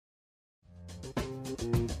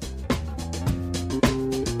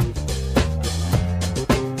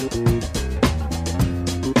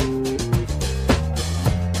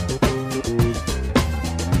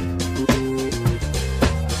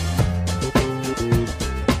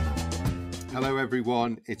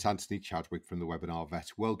everyone, it's Anthony Chadwick from the Webinar Vet,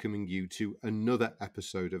 welcoming you to another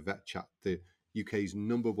episode of VETchat, the UK's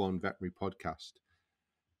 #1 veterinary podcast.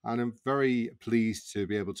 And I'm very pleased to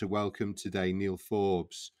be able to welcome today Neil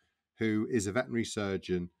Forbes, who is a veterinary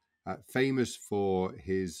surgeon, famous for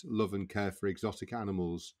his love and care for exotic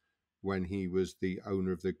animals when he was the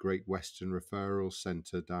owner of the Great Western Referral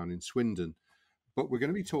Centre down in Swindon. But we're going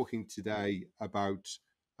to be talking today about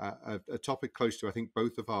a topic close to, I think,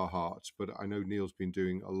 both of our hearts, but I know Neil's been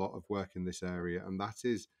doing a lot of work in this area, and that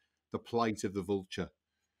is the plight of the vulture.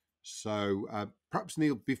 So perhaps,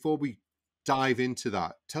 Neil, before we dive into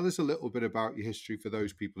that, tell us a little bit about your history for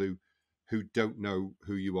those people who don't know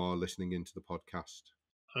who you are listening into the podcast.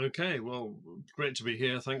 Okay, well, great to be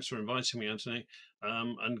here. Thanks for inviting me, Anthony,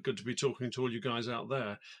 and good to be talking to all you guys out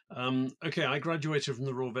there. Okay, I graduated from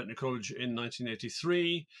the Royal Veterinary College in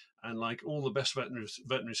 1983, and like all the best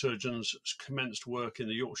veterinary surgeons, commenced work in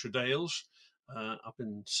the Yorkshire Dales up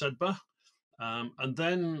in Sedbergh. And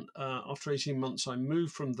then after 18 months, I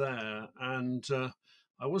moved from there, and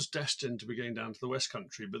I was destined to be going down to the West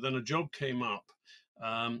Country, but then a job came up,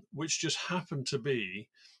 which just happened to be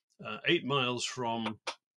 8 miles from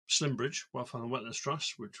Slimbridge Wildfowl and Wetlands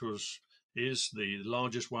Trust, which is the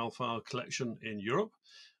largest wildfowl collection in Europe,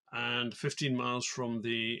 and 15 miles from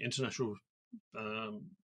the International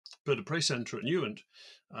Bird of Prey Centre at Newent,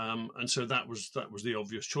 and so that was the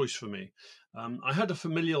obvious choice for me. I had a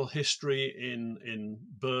familial history in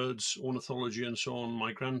birds, ornithology, and so on.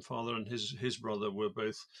 My grandfather and his brother were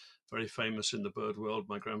both very famous in the bird world.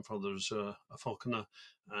 My grandfather is a falconer,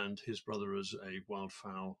 and his brother is a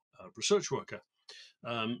wildfowl research worker.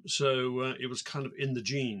 So it was kind of in the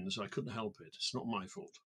genes. I couldn't help it. It's not my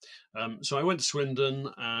fault. So I went to Swindon,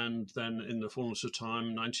 and then in the fullness of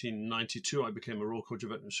time, 1992, I became a Royal College of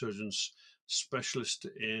Veterinary Surgeons specialist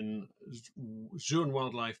in zoo and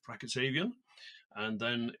wildlife (Avian), and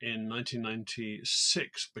then in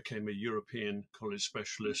 1996 became a European college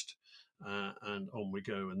specialist, and on we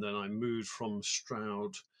go. And then I moved from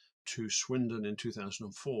Stroud to Swindon in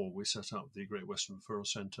 2004. We set up the Great Western Referral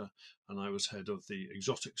Centre, and I was head of the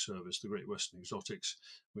exotic service, the Great Western Exotics.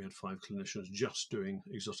 We had 5 clinicians just doing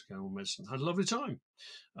exotic animal medicine. Had a lovely time.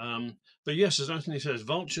 But yes, as Anthony says,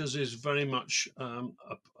 vultures is very much a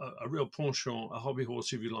real penchant, a hobby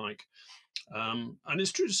horse, if you like. And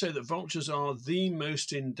it's true to say that vultures are the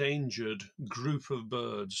most endangered group of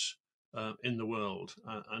birds in the world.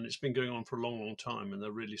 And it's been going on for a long, long time, and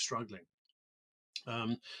they're really struggling.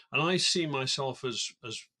 And I see myself as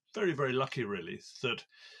very, very lucky, really, that,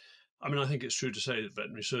 I mean, I think it's true to say that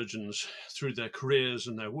veterinary surgeons, through their careers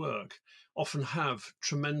and their work, often have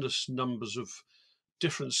tremendous numbers of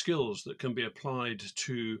different skills that can be applied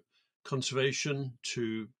to conservation,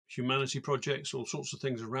 to humanity projects, all sorts of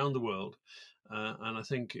things around the world. And I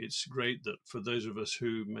think it's great that for those of us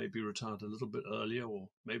who may be retired a little bit earlier, or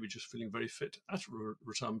maybe just feeling very fit at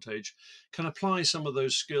retirement age, can apply some of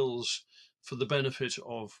those skills for the benefit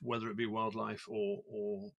of whether it be wildlife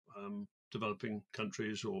or developing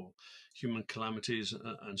countries or human calamities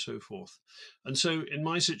and so forth. And so in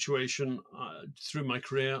my situation, through my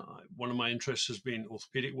career, one of my interests has been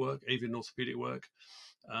orthopedic work, avian orthopedic work.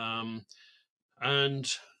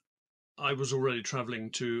 And I was already traveling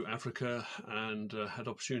to Africa and had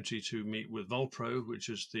opportunity to meet with Vulpro, which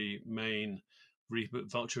is the main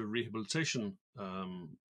vulture rehabilitation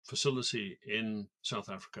facility in South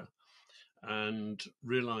Africa, and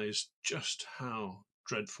realized just how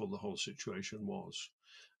dreadful the whole situation was,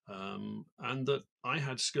 and that I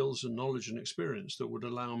had skills and knowledge and experience that would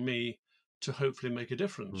allow me to hopefully make a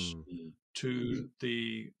difference to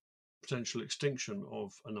the potential extinction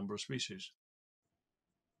of a number of species.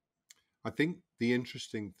 I think the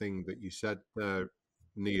interesting thing that you said there,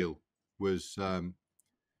 Neil, was,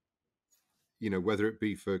 whether it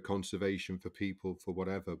be for conservation, for people, for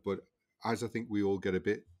whatever, but as I think we all get a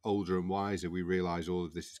bit older and wiser, we realise all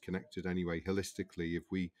of this is connected anyway. Holistically, if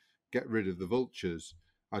we get rid of the vultures,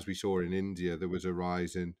 as we saw in India, there was a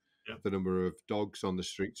rise in the number of dogs on the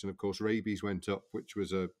streets. And of course, rabies went up, which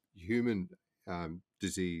was a human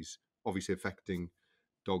disease, obviously affecting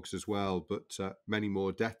dogs as well. But many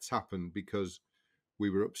more deaths happened because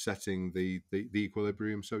we were upsetting the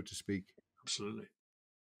equilibrium, so to speak. Absolutely.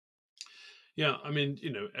 Yeah, I mean,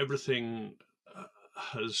 everything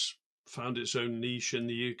has found its own niche in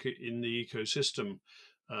the ecosystem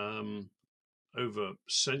over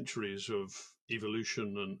centuries of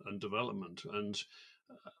evolution and development. And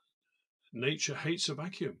nature hates a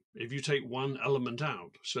vacuum. If you take one element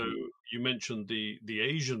out, so you mentioned the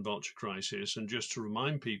Asian vulture crisis, and just to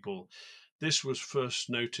remind people, this was first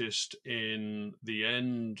noticed in the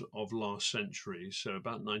end of last century, so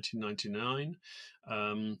about 1999.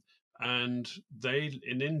 And they,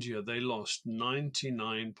 in India, they lost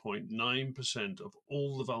 99.9% of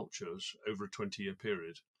all the vultures over a 20-year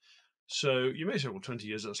period. So you may say, well, 20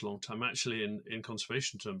 years, that's a long time. Actually, in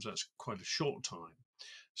conservation terms, that's quite a short time.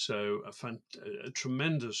 So a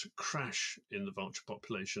tremendous crash in the vulture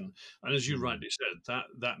population. And as you rightly said,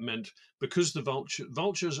 that meant, because the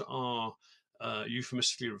vultures are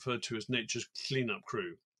euphemistically referred to as nature's cleanup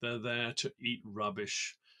crew. They're there to eat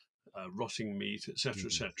rubbish, rotting meat, etc.,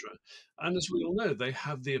 etc. And as we all know, they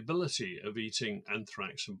have the ability of eating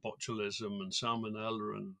anthrax and botulism and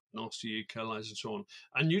salmonella and nasty E. coli and so on,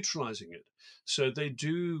 and neutralizing it. So they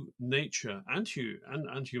do nature and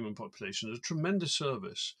human population a tremendous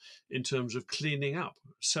service in terms of cleaning up.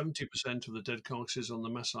 70% of the dead carcasses on the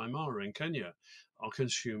Masai Mara in Kenya are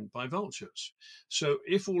consumed by vultures. So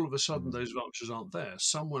if all of a sudden those vultures aren't there,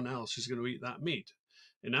 someone else is going to eat that meat.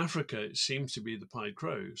 In Africa, it seems to be the pied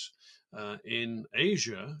crows. In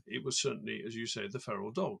Asia, it was certainly, as you say, the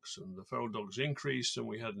feral dogs, and the feral dogs increased, and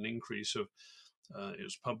we had an increase of, it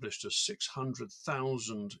was published as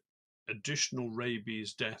 600,000 additional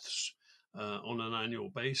rabies deaths on an annual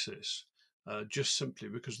basis. Just simply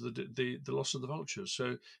because of the loss of the vultures.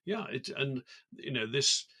 So yeah, and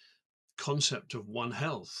this concept of One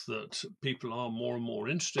Health that people are more and more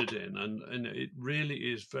interested in, and it really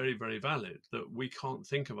is very, very valid that we can't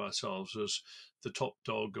think of ourselves as the top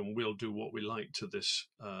dog and we'll do what we like to this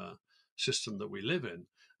system that we live in.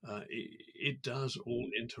 It does all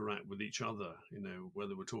interact with each other,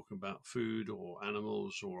 whether we're talking about food or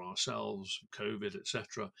animals or ourselves, COVID,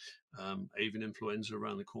 etc., avian influenza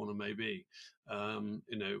around the corner maybe.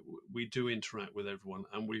 We do interact with everyone,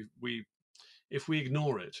 and we if we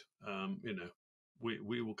ignore it,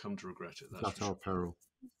 we will come to regret it. That's our peril.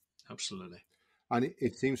 Absolutely. And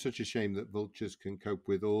it seems such a shame that vultures can cope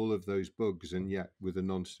with all of those bugs, and yet with a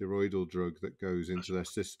non-steroidal drug that goes into their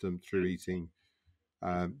system through eating,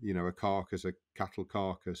 a carcass, a cattle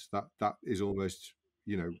carcass, that is almost,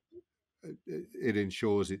 it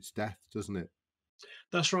ensures its death, doesn't it?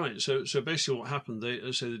 That's right. So basically, what happened? They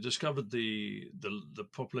discovered the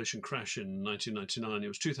population crash in 1999. It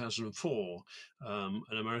was 2004. An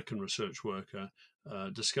American research worker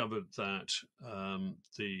discovered that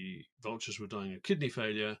the vultures were dying of kidney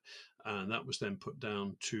failure, and that was then put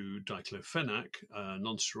down to diclofenac,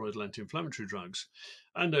 non-steroidal anti-inflammatory drugs.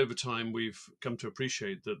 And over time, we've come to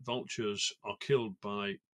appreciate that vultures are killed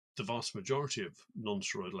by the vast majority of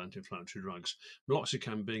non-steroidal anti-inflammatory drugs,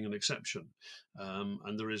 meloxicam being an exception.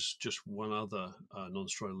 And there is just one other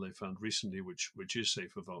non-steroidal they found recently, which is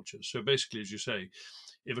safe for vultures. So basically, as you say,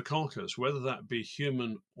 if a carcass, whether that be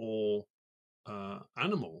human or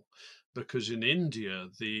animal, because in India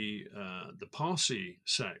the Parsi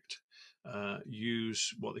sect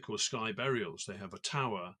use what they call sky burials. They have a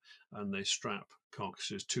tower and they strap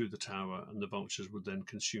carcasses to the tower, and the vultures would then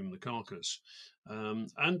consume the carcass. Whether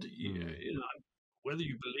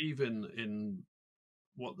you believe in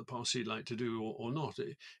what the Parsi like to do or not,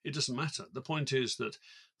 it doesn't matter. The point is that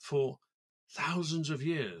for thousands of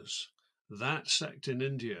years, that sect in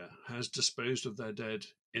India has disposed of their dead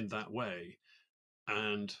in that way,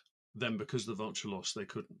 and then because the vulture lost, they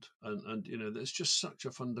couldn't. And there's just such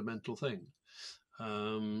a fundamental thing.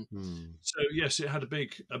 So yes, it had a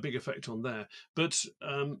big effect on there. But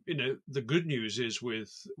the good news is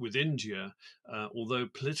with India, although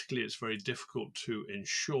politically it's very difficult to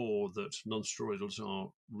ensure that non-steroidals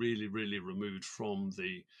are really, really removed from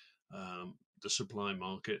the supply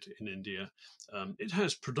market in India. It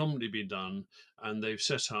has predominantly been done, and they've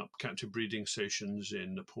set up captive breeding stations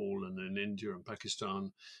in Nepal and in India and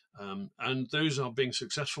Pakistan, and those are being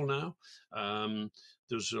successful now.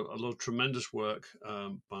 There's a lot of tremendous work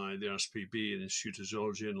by the RSPB and Institute of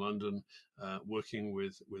Zoology in London, working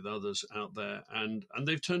with others out there, and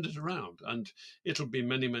they've turned it around. And it'll be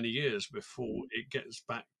many, many years before it gets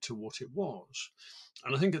back to what it was.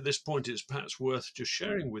 And I think at this point, it's perhaps worth just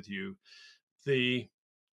sharing with you the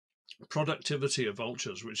productivity of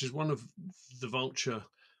vultures, which is one of the vulture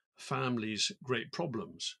family's great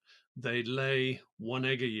problems. They lay one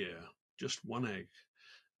egg a year, just one egg,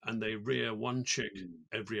 and they rear one chick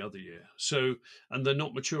every other year. So, and they're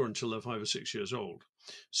not mature until they're 5 or 6 years old.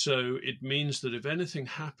 So it means that if anything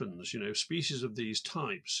happens, species of these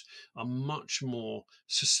types are much more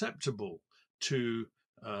susceptible to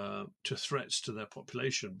threats to their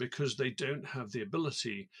population, because they don't have the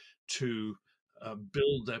ability to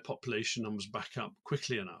build their population numbers back up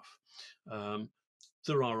quickly enough.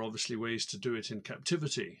 There are obviously ways to do it in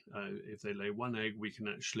captivity. If they lay one egg, we can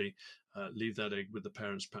actually leave that egg with the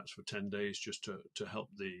parents perhaps for 10 days just to help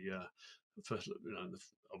the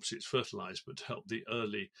obviously it's fertilized, but to help the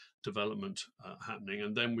early development happening.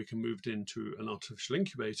 And then we can move it into an artificial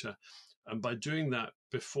incubator. And by doing that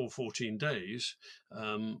before 14 days,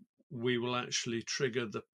 we will actually trigger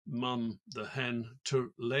the hen,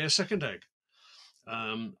 to lay a second egg.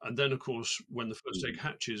 And then, of course, when the first egg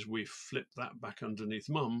hatches, we flip that back underneath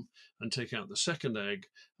mum and take out the second egg,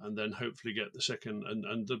 and then hopefully get the second.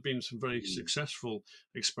 And there have been some very successful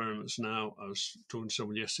experiments now. I was talking to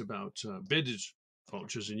someone yesterday about bearded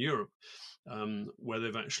vultures in Europe, where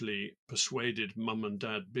they've actually persuaded mum and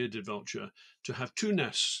dad bearded vulture to have two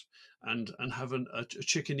nests and have a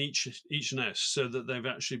chick in each nest, so that they've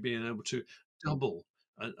actually been able to double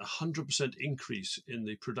 100% increase in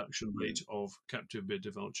the production rate of captive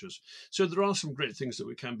bearded vultures. So there are some great things that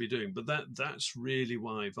we can be doing, but that's really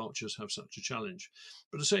why vultures have such a challenge.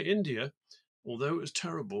 But to say India, although it was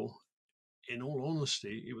terrible, in all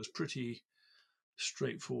honesty, it was pretty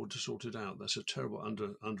straightforward to sort it out. That's a terrible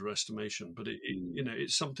underestimation, but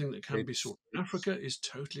it's something that can be sorted. Africa is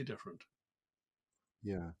totally different.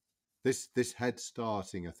 Yeah, this head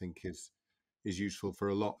starting, I think, is useful for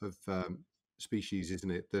a lot of species,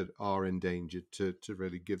 isn't it, that are endangered, to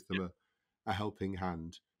really give them a helping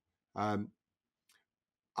hand.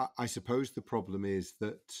 I suppose the problem is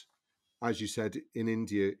that, as you said, in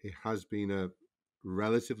India, it has been a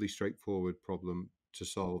relatively straightforward problem to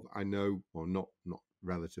solve. I know, or not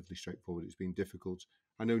relatively straightforward, it's been difficult.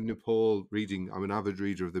 I know Nepal, I'm an avid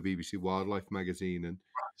reader of the BBC Wildlife magazine, and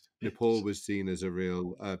Nepal was seen as a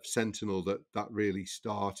real sentinel that really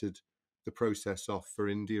started the process off for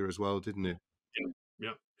India as well, didn't it?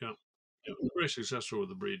 Yeah. It was very successful with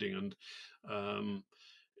the breeding, and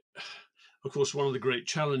of course, one of the great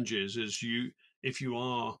challenges is if you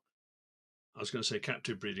are, I was going to say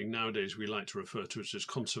captive breeding. Nowadays, we like to refer to it as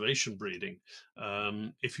conservation breeding.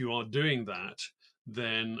 If you are doing that,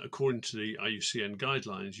 then according to the IUCN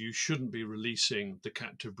guidelines, you shouldn't be releasing the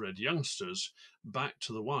captive bred youngsters back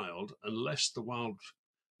to the wild unless the wild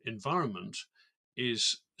environment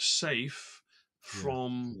is safe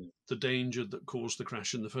from the danger that caused the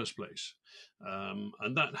crash in the first place.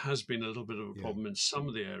 And that has been a little bit of a problem in some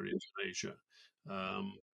of the areas in Asia.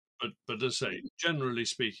 But as I say, generally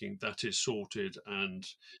speaking, that is sorted, and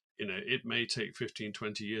it may take 15,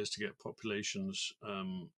 20 years to get populations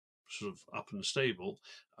sort of up and stable,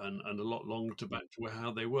 and a lot longer to back to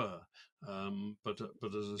how they were. But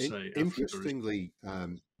as I say, interestingly,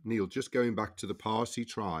 Neil, just going back to the Parsi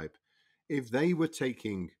tribe, if they were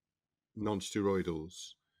taking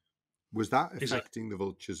non-steroidals, was that affecting the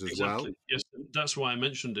vultures as well? Yes, that's why I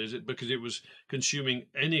mentioned it, because it was consuming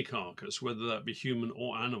any carcass, whether that be human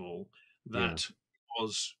or animal, that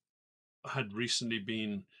had recently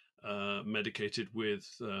been medicated with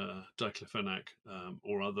diclofenac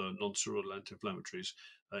or other non-steroidal anti-inflammatories.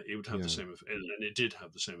 It would have the same effect, and it did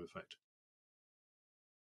have the same effect.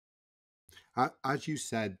 As you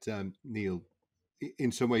said, Neil,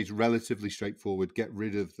 in some ways relatively straightforward, get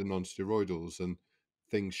rid of the non-steroidals and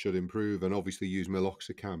things should improve, and obviously use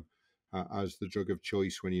meloxicam as the drug of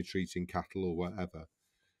choice when you're treating cattle or whatever.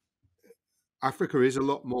 Africa is a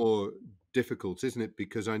lot more difficult, isn't it?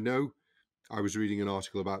 Because I know I was reading an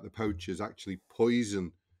article about the poachers actually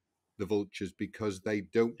poison the vultures because they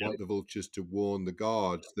don't want the vultures to warn the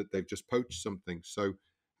guards that they've just poached something. So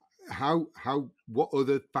what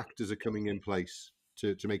other factors are coming in place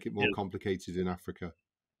to make it more complicated in Africa?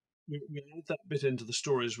 We add that bit into the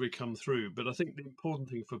story as we come through, but I think the important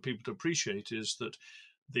thing for people to appreciate is that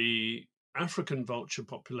the African vulture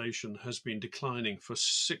population has been declining for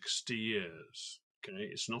 60 years. Okay,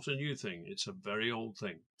 it's not a new thing, it's a very old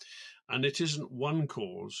thing. And it isn't one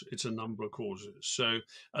cause, it's a number of causes. So,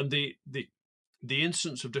 and the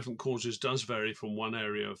instance of different causes does vary from one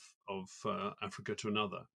area of Africa to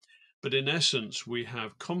another. But in essence, we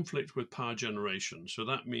have conflict with power generation. So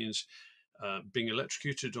that means being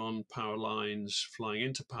electrocuted on power lines, flying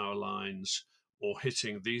into power lines, or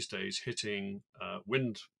these days hitting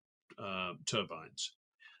wind turbines.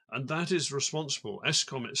 And that is responsible.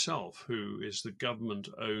 Eskom itself, who is the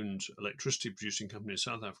government-owned electricity producing company in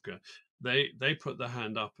South Africa, they put their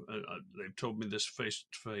hand up. They've told me this face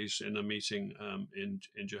to face in a meeting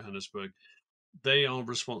in Johannesburg. They are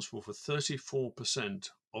responsible for 34%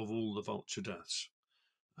 of all the vulture deaths,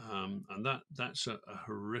 and that's a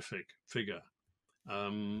horrific figure.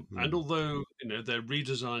 And although they're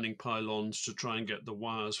redesigning pylons to try and get the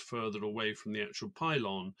wires further away from the actual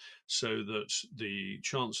pylon, so that the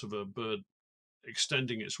chance of a bird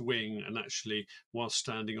extending its wing and actually while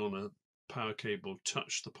standing on a power cable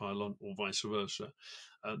touch the pylon or vice versa.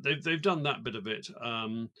 They've done that bit of it,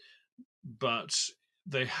 but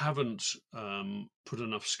they haven't put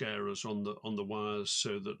enough scarers on the wires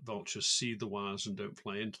so that vultures see the wires and don't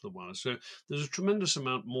fly into the wires. So there's a tremendous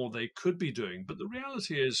amount more they could be doing. But the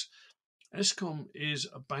reality is, ESCOM is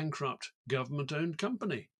a bankrupt government-owned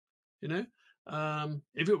company. You know,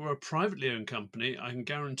 if it were a privately owned company, I can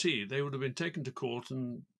guarantee they would have been taken to court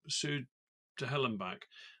and sued to hell and back.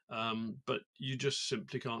 But you just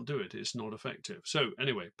simply can't do it. It's not effective. So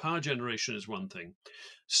anyway, power generation is one thing.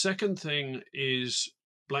 Second thing is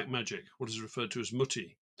black magic, what is referred to as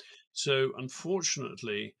mutti. So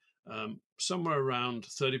unfortunately, somewhere around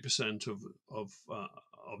 30%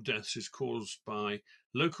 of deaths is caused by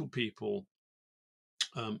local people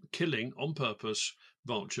killing on purpose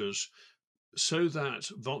vultures so that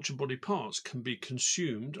vulture body parts can be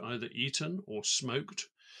consumed, either eaten or smoked,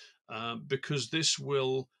 because this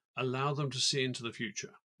will allow them to see into the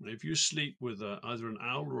future. If you sleep with either an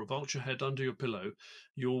owl or a vulture head under your pillow,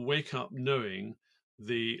 you'll wake up knowing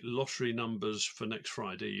the lottery numbers for next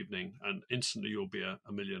Friday evening, and instantly you'll be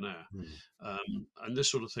a millionaire, and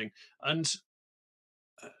this sort of thing. And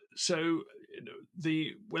so, you know,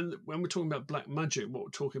 when we're talking about black magic, what we're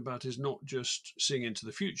talking about is not just seeing into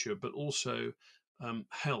the future, but also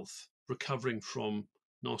health, recovering from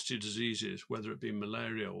nasty diseases, whether it be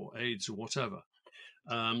malaria or AIDS or whatever.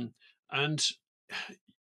 And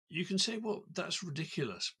you can say, well, that's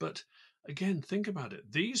ridiculous. But again, think about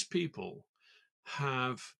it. These people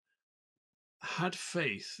have had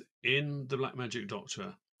faith in the black magic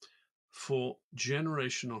doctor for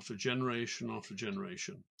generation after generation after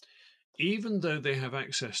generation. Even though they have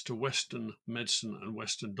access to Western medicine and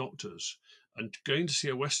Western doctors, and going to see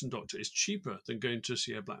a Western doctor is cheaper than going to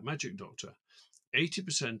see a black magic doctor,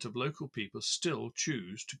 80% of local people still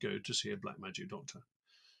choose to go to see a black magic doctor.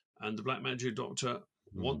 And the black magic doctor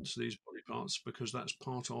wants these body parts because that's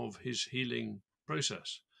part of his healing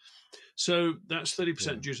process. So that's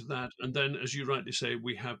 30% due to that. And then, as you rightly say,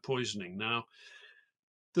 we have poisoning. Now,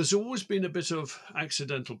 there's always been a bit of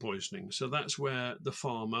accidental poisoning. So that's where the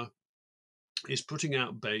farmer is putting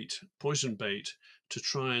out bait, poison bait, to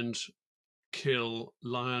try and kill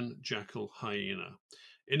lion, jackal, hyena.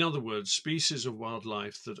 In other words, species of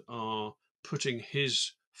wildlife that are putting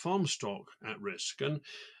his farm stock at risk. And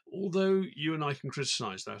although you and I can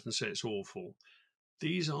criticize that and say it's awful,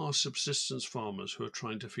 these are subsistence farmers who are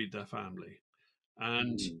trying to feed their family.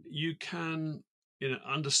 And you can,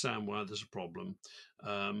 understand why there's a problem.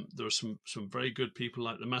 There are some very good people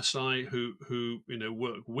like the Maasai who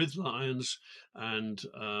work with lions and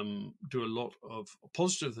do a lot of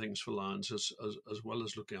positive things for lions as well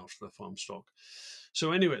as looking after their farm stock.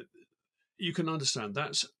 So anyway, you can understand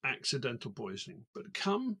that's accidental poisoning. But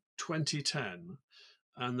come 2010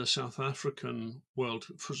 and the South African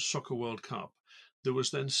Soccer World Cup, there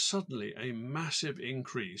was then suddenly a massive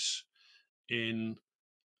increase in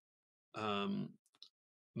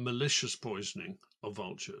malicious poisoning of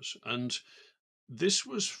vultures. And this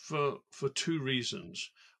was for two reasons.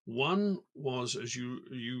 One was, as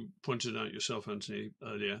you pointed out yourself, Anthony,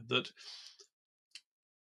 earlier, that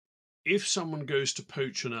if someone goes to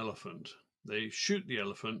poach an elephant, they shoot the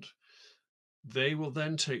elephant, they will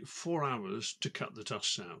then take 4 hours to cut the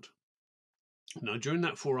tusks out. Now, during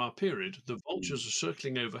that 4-hour period, the vultures are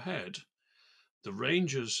circling overhead. The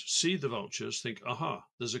rangers see the vultures, think, aha,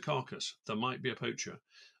 there's a carcass, there might be a poacher,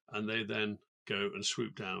 and they then go and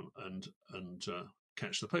swoop down and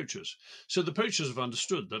catch the poachers. So the poachers have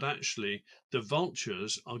understood that actually the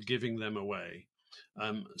vultures are giving them away.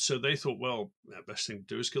 So they thought, well, the best thing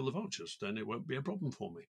to do is kill the vultures, then it won't be a problem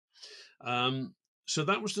for me. So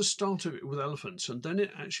that was the start of it with elephants, and then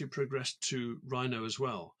it actually progressed to rhino as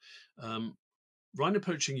well. Rhino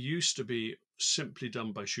poaching used to be simply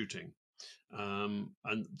done by shooting.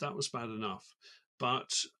 And that was bad enough.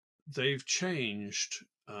 But they've changed,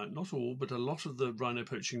 not all, but a lot of the rhino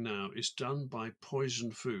poaching now is done by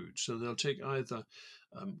poisoned food. So they'll take either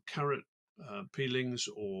carrot peelings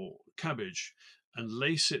or cabbage and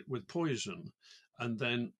lace it with poison and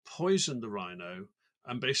then poison the rhino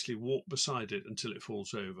and basically walk beside it until it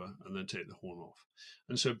falls over and then take the horn off.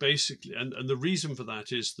 And so basically, and the reason for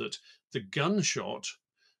that is that the gunshot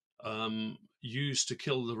used to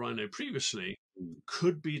kill the rhino previously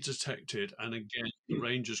could be detected, and again the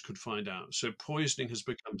rangers could find out. So poisoning has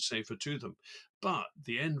become safer to them, but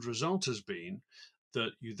the end result has been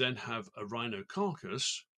that you then have a rhino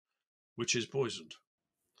carcass which is poisoned,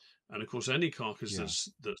 and of course any carcass that's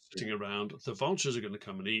sitting around, the vultures are going to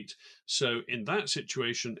come and eat. So in that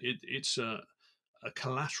situation, it's a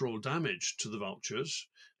collateral damage to the vultures.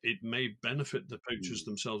 it may benefit the poachers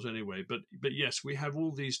themselves anyway. But yes, we have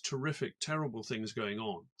all these terrific, terrible things going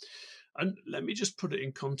on. And let me just put it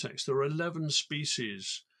in context. There are 11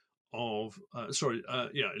 species of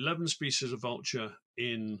 11 species of vulture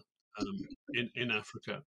in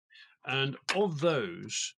Africa, and of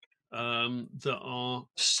those, there are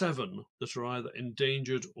 7 that are either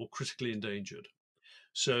endangered or critically endangered.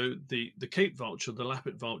 So the Cape vulture, the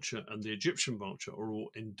Lappet vulture, and the Egyptian vulture are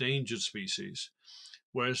all endangered species,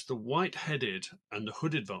 whereas the white-headed and the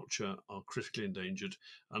hooded vulture are critically endangered.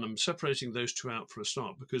 And I'm separating those two out for a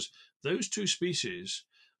start because those two species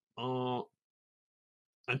are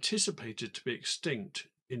anticipated to be extinct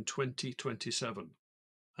in 2027.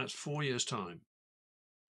 That's 4 years' time.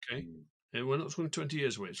 Okay, and we're not talking 20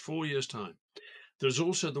 years away. It's 4 years' time. There's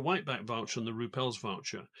also the whiteback vulture and the Ruppel's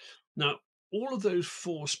vulture. Now, all of those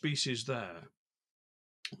 4 species there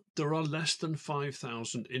are less than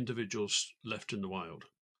 5,000 individuals left in the wild.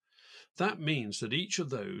 That means that each of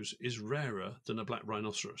those is rarer than a black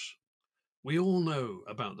rhinoceros. We all know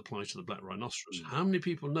about the plight of the black rhinoceros. How many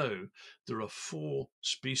people know there are 4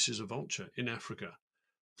 species of vulture in Africa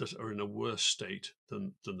that are in a worse state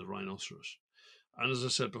than the rhinoceros? And as I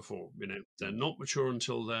said before, they're not mature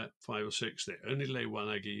until they're 5 or 6. They only lay 1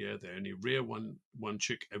 egg a year. They only rear one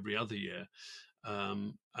chick every other year.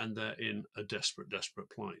 And they're in a desperate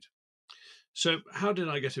plight. So how did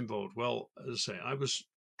I get involved? Well, as I say, I was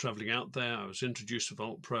traveling out there. I was introduced to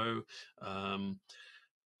VultPro.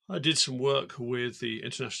 I did some work with the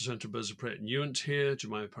International Centre of Birds of Prey at Newent here,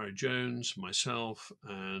 Jemima Parry-Jones, myself,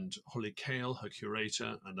 and Holly Cale, her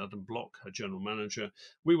curator, and Adam Block, her general manager.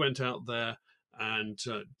 We went out there and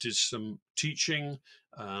did some teaching.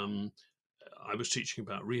 I was teaching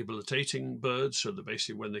about rehabilitating birds so that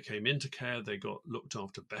basically when they came into care, they got looked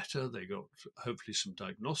after better. They got hopefully some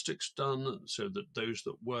diagnostics done so that those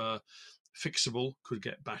that were fixable could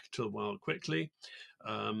get back to the wild quickly.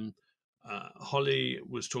 Holly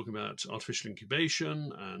was talking about artificial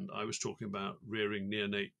incubation, and I was talking about rearing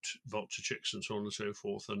neonate vulture chicks and so on and so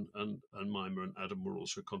forth. And Mima and Adam were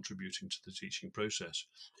also contributing to the teaching process.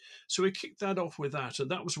 So we kicked that off with that,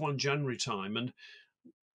 and that was 1 January time. And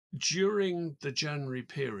during the January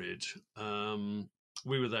period,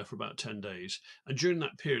 we were there for about 10 days. And during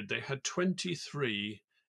that period, they had 23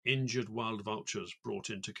 injured wild vultures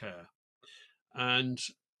brought into care. And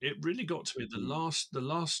it really got to me the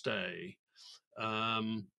last day.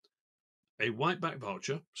 A whiteback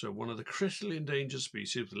vulture, so one of the critically endangered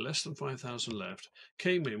species with less than 5,000 left,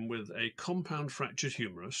 came in with a compound fractured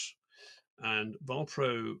humerus, and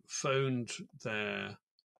VultPro phoned their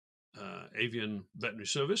Avian Veterinary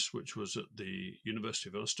Service, which was at the University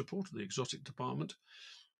of Ulster, the exotic department,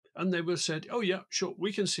 and they were said, "Oh yeah, sure,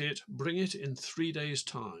 we can see it. Bring it in 3 days'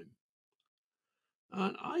 time."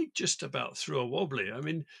 And I just about threw a wobbly. I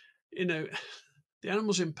mean, the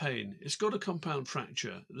animal's in pain. It's got a compound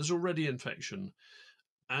fracture. There's already infection,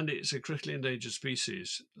 and it's a critically endangered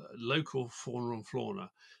species, local fauna and flora,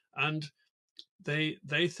 and they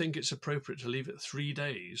think it's appropriate to leave it 3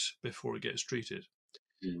 days before it gets treated.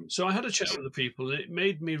 So I had a chat with the people, and it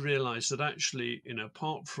made me realise that actually,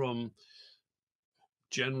 apart from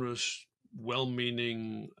generous,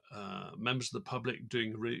 well-meaning members of the public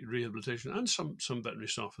doing rehabilitation and some veterinary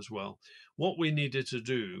staff as well, what we needed to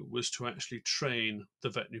do was to actually train the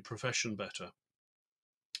veterinary profession better.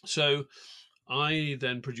 So I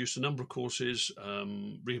then produced a number of courses,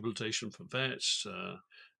 rehabilitation for vets,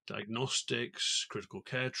 diagnostics, critical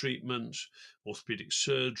care treatment, orthopedic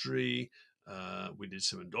surgery. We did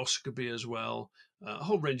some endoscopy as well, a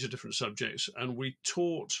whole range of different subjects. And we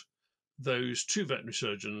taught those to veterinary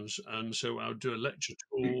surgeons. And so I would do a lecture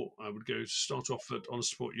tour. I would go start off at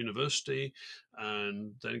Honest Sport University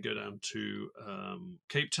and then go down to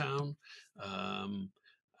Cape Town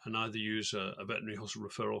and either use a veterinary hospital,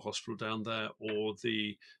 referral hospital down there, or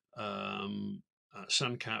the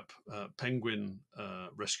Sandcap Penguin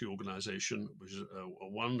Rescue Organisation, which is a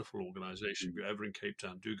wonderful organisation. If you're ever in Cape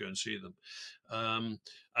Town, do go and see them.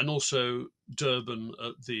 And also Durban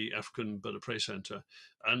at the African Bird of Prey Centre.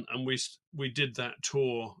 And we did that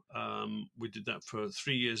tour. We did that for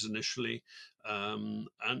 3 years initially. And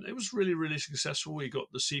it was really, really successful. We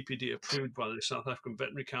got the CPD approved by the South African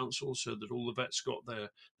Veterinary Council so that all the vets got their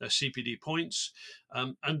CPD points.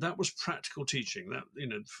 And that was practical teaching. That,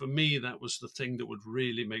 for me, that was the thing that would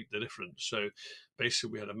really make the difference. So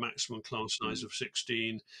basically, we had a maximum class size of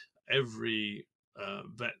 16. Every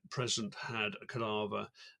vet present had a cadaver,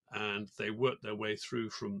 and they worked their way through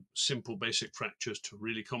from simple basic fractures to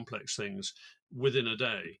really complex things within a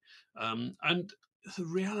day. And the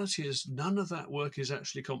reality is none of that work is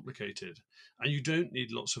actually complicated, and you don't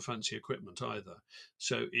need lots of fancy equipment either.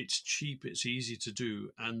 So it's cheap, it's easy to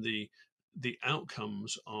do, and the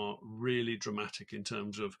outcomes are really dramatic in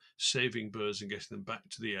terms of saving birds and getting them back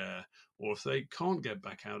to the air, or if they can't get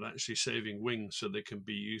back out, actually saving wings so they can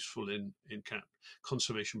be useful in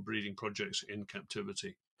conservation breeding projects in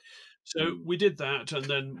captivity. So we did that, and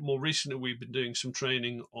then more recently we've been doing some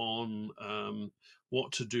training on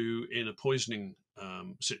what to do in a poisoning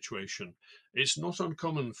situation. It's not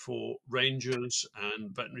uncommon for rangers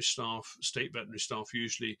and veterinary staff, state veterinary staff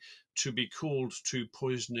usually, to be called to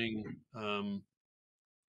poisoning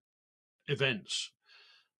events.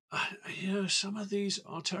 Some of these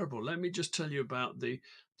are terrible. Let me just tell you about the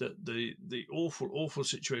awful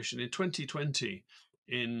situation in 2020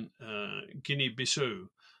 in Guinea-Bissau.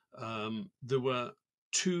 There were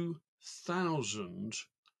 2,000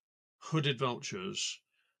 hooded vultures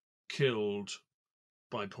killed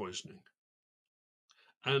by poisoning,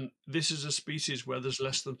 and this is a species where there's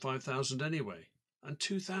less than 5,000 anyway, and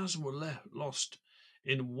 2,000 were lost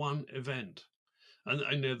in one event. And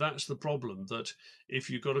I know that's the problem, that if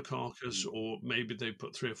you've got a carcass, or maybe they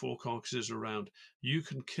put 3 or 4 carcasses around, you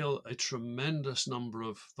can kill a tremendous number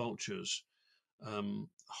of vultures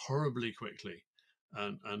horribly quickly,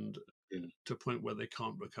 and to a point where they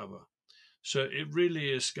can't recover. So it really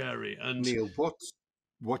is scary. And Neil,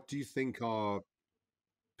 what do you think are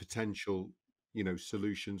potential,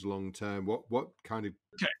 solutions long term? What kind of,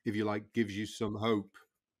 okay, if you like, gives you some hope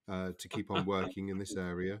to keep on working in this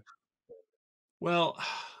area? well,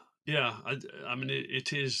 yeah, I mean,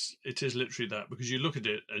 it is literally that, because you look at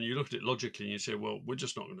it and you look at it logically and you say, well, we're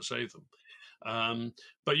just not going to save them.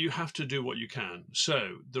 But you have to do what you can.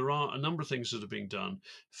 So there are a number of things that are being done.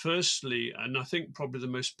 Firstly, and I think probably the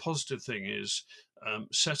most positive thing, is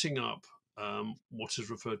setting up what is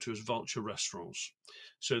referred to as vulture restaurants.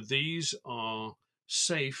 So these are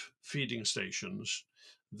safe feeding stations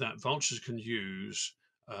that vultures can use.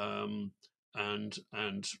 And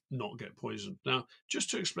not get poisoned. Now, just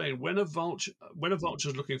to explain, when a vulture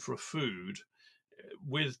is looking for a food,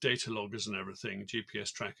 with data loggers and everything,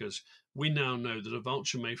 GPS trackers, we now know that a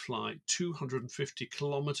vulture may fly 250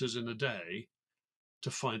 kilometers in a day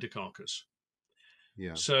to find a carcass.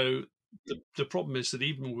 Yeah. So the problem is that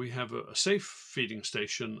even when we have a safe feeding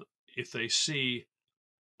station, if they see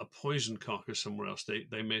a poisoned carcass somewhere else,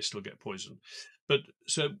 they may still get poisoned. But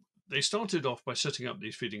so they started off by setting up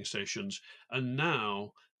these feeding stations, and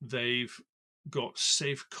now they've got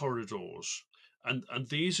safe corridors, and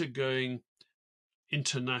these are going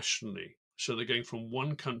internationally. So they're going from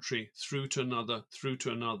one country through to another, through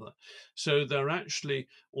to another. So they're actually,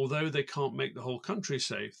 although they can't make the whole country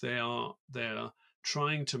safe, they're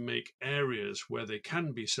trying to make areas where they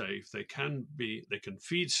can be safe, they can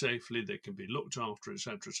feed safely, they can be looked after,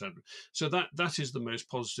 etc., etc. So that is the most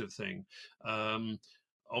positive thing.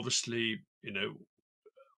 Obviously,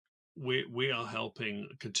 we are helping,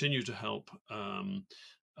 continue to help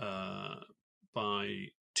by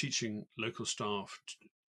teaching local staff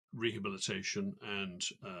rehabilitation and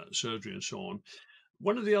surgery and so on.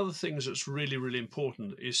 One of the other things that's really, really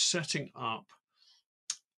important is setting up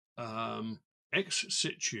ex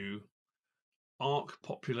situ ARC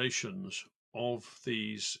populations of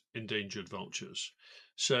these endangered vultures.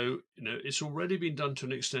 So, it's already been done to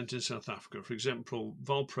an extent in South Africa. For example,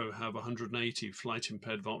 Vulpro have 180 flight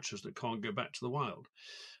impaired vultures that can't go back to the wild.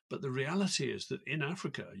 But the reality is that in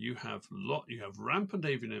Africa, you have rampant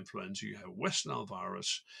avian influenza, you have West Nile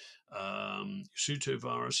virus, Suto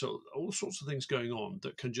virus, so all sorts of things going on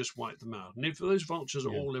that can just wipe them out. And if those vultures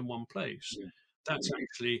are Yeah. all in one place, that's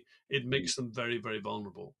actually, it makes them very, very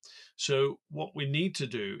vulnerable. So what we need to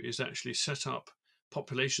do is actually set up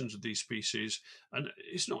populations of these species. And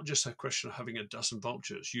it's not just a question of having a dozen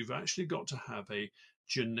vultures. You've actually got to have a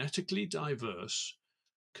genetically diverse,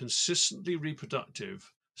 consistently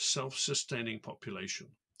reproductive, self-sustaining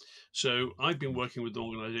population. So I've been working with an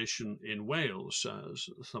organisation in Wales,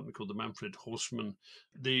 something called the Manfred Horseman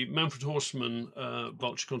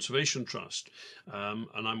Vulture Conservation Trust, and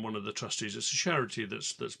I'm one of the trustees. It's a charity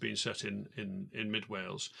that's been set in Mid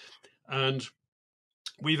Wales, and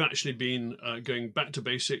we've actually been going back to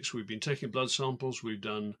basics. We've been taking blood samples, we've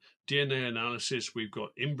done DNA analysis, we've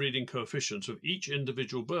got inbreeding coefficients of each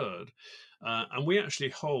individual bird, and we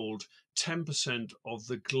actually hold 10% of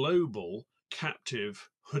the global captive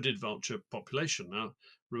hooded vulture population. Now,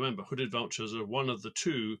 remember, hooded vultures are one of the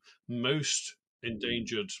 2 most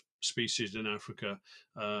endangered species in Africa,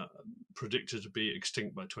 predicted to be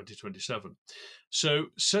extinct by 2027. So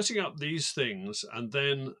setting up these things, and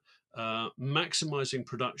then maximizing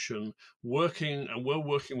production, we're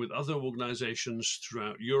working with other organizations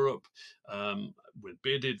throughout Europe, with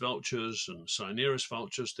bearded vultures and cinereous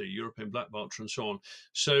vultures, the European black vulture, and so on.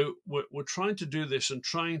 So we're trying to do this and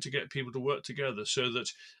trying to get people to work together so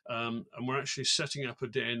that, and we're actually setting up a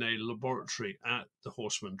DNA laboratory at the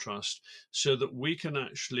Horseman Trust so that we can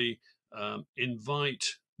actually invite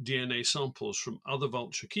DNA samples from other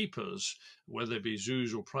vulture keepers, whether they be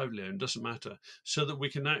zoos or privately owned, doesn't matter, so that we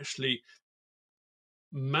can actually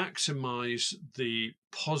maximize the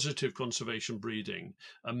positive conservation breeding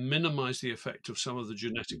and minimize the effect of some of the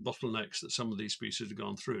genetic bottlenecks that some of these species have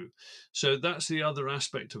gone through. So that's the other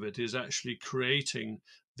aspect of it, is actually creating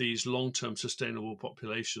these long-term sustainable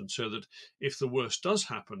populations so that if the worst does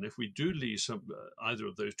happen, if we do lose either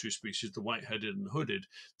of those two species, the white-headed and hooded,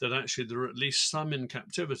 that actually there are at least some in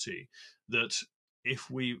captivity, that if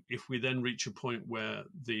we then reach a point where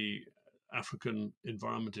the African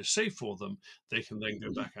environment is safe for them, they can then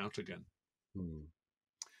go back out again.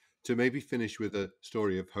 To maybe finish with a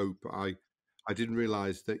story of hope, I didn't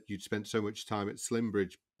realize that you'd spent so much time at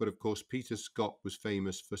Slimbridge, but of course Peter Scott was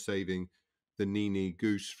famous for saving the Nini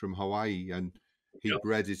goose from Hawaii, and he Yep.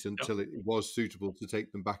 bred it until it was suitable to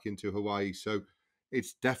take them back into Hawaii. So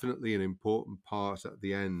it's definitely an important part at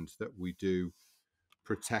the end that we do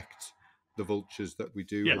protect the vultures that we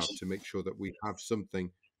do have, Yes. to make sure that we have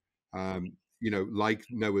something, like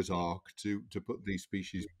Noah's Ark, to put these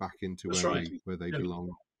species back into That's where right. they Yeah.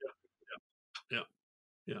 belong. Yeah.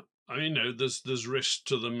 Yeah. I mean, there's risk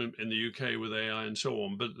to them in the UK with AI and so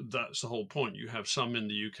on, but that's the whole point. You have some in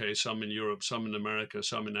the UK, some in Europe, some in America,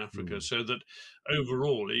 some in Africa, so that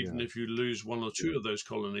overall, even Yeah. if you lose one or two of those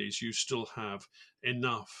colonies, you still have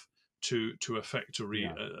enough to affect a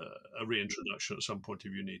reintroduction at some point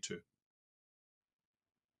if you need to.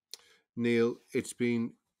 Neil, it's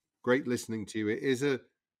been great listening to you. It is a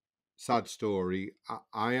sad story.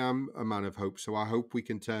 I am a man of hope, so I hope we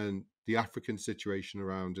can turn the African situation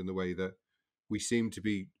around in the way that we seem to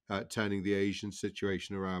be turning the Asian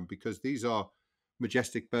situation around, because these are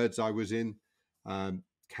majestic birds. I was in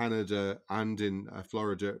Canada and in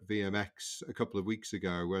Florida at VMX a couple of weeks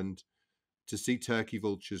ago, and to see turkey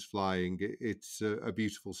vultures flying, it's a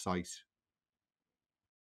beautiful sight.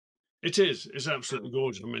 It is. It's absolutely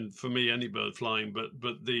gorgeous. I mean, for me, any bird flying, but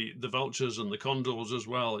the vultures and the condors as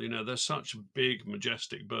well. You know, they're such big,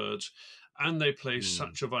 majestic birds, and they play Mm.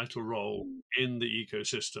 such a vital role in the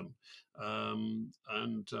ecosystem.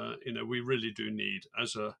 We really do need,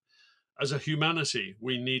 as a humanity,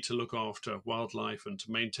 we need to look after wildlife and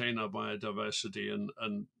to maintain our biodiversity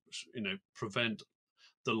and prevent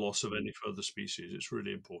the loss of any further species. It's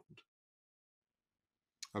really important.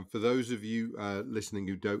 And for those of you listening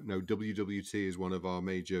who don't know, WWT is one of our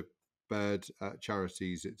major bird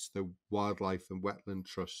charities. It's the Wildlife and Wetland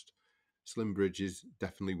Trust. Slimbridge is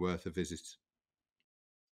definitely worth a visit.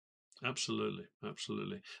 Absolutely,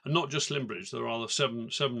 absolutely, and not just Slimbridge. There are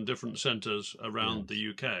seven different centres around the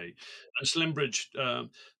Yes. UK. And Slimbridge,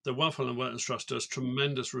 the Wildlife and Wetlands Trust does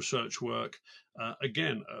tremendous research work,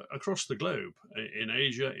 again across the globe, in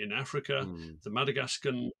Asia, in Africa, Mm. the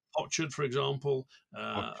Madagascan pochard, for example,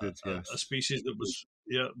 Orchids, a yes. species that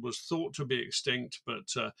was thought to be extinct,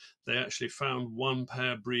 but they actually found one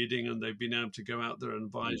pair breeding, and they've been able to go out there and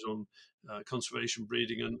advise on conservation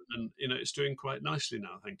breeding, and it's doing quite nicely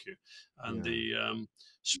now. Thank you. And Yeah. the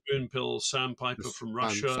spoonbill sandpiper Just from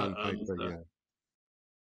Russia, and sandpiper,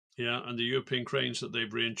 yeah. yeah, and the European cranes that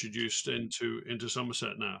they've reintroduced into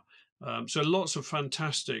Somerset now. So lots of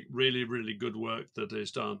fantastic, really, really good work that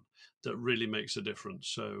is done that really makes a difference.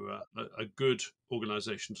 So a good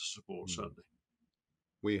organisation to support, Mm. certainly.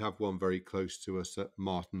 We have one very close to us at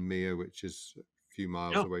Martin Mere, which is a few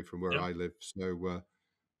miles Yeah, away from where yeah. I live. So,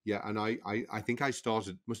 yeah, and I think I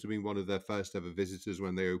started, must have been one of their first ever visitors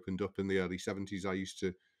when they opened up in the early 70s. I used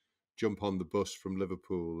to jump on the bus from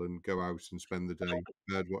Liverpool and go out and spend the day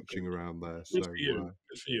bird watching around there. Good So for you.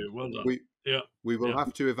 Good for you. Well done. we Yeah, we will yeah.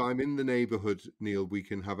 have to, if I'm in the neighbourhood, Neil, we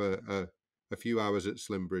can have a few hours at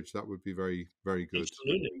Slimbridge. That would be very, very good.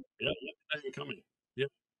 Absolutely. Yeah, let me know you're coming. Yeah,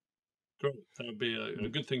 great. That would be a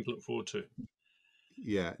good thing to look forward to.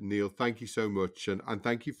 Yeah, Neil, thank you so much, and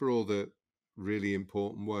thank you for all the really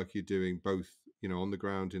important work you're doing, both on the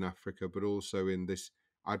ground in Africa, but also in this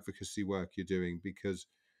advocacy work you're doing, because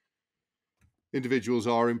individuals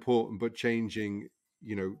are important, but changing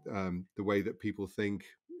the way that people think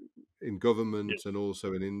in government and Yes.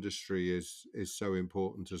 also in industry is so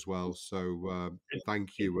important as well. So thank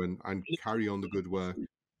And you, and carry on the good work.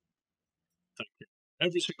 thank you.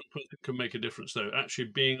 Every single person can make a difference, though. Actually,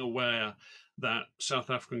 being aware that South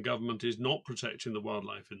African government is not protecting the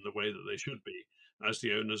wildlife in the way that they should be, as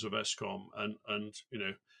the owners of ESCOM, and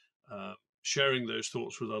sharing those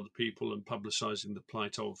thoughts with other people and publicising the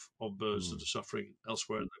plight of birds that are suffering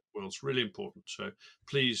elsewhere in the world is really important. So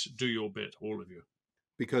please do your bit, all of you.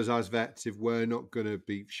 Because as vets, if we're not going to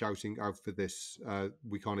be shouting out for this,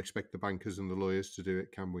 we can't expect the bankers and the lawyers to do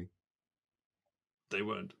it, can we? They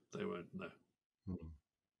won't. No.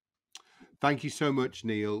 Thank you so much,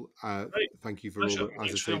 Neil. Thank you for all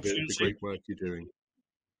the great work you're doing.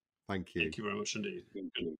 Thank you. Thank you very much indeed.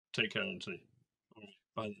 Take care, Anthony.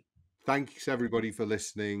 Bye. Thanks, everybody, for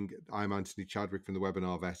listening. I'm Anthony Chadwick from the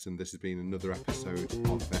Webinar Vet, and this has been another episode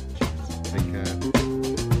of VETchat.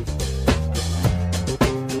 Take care.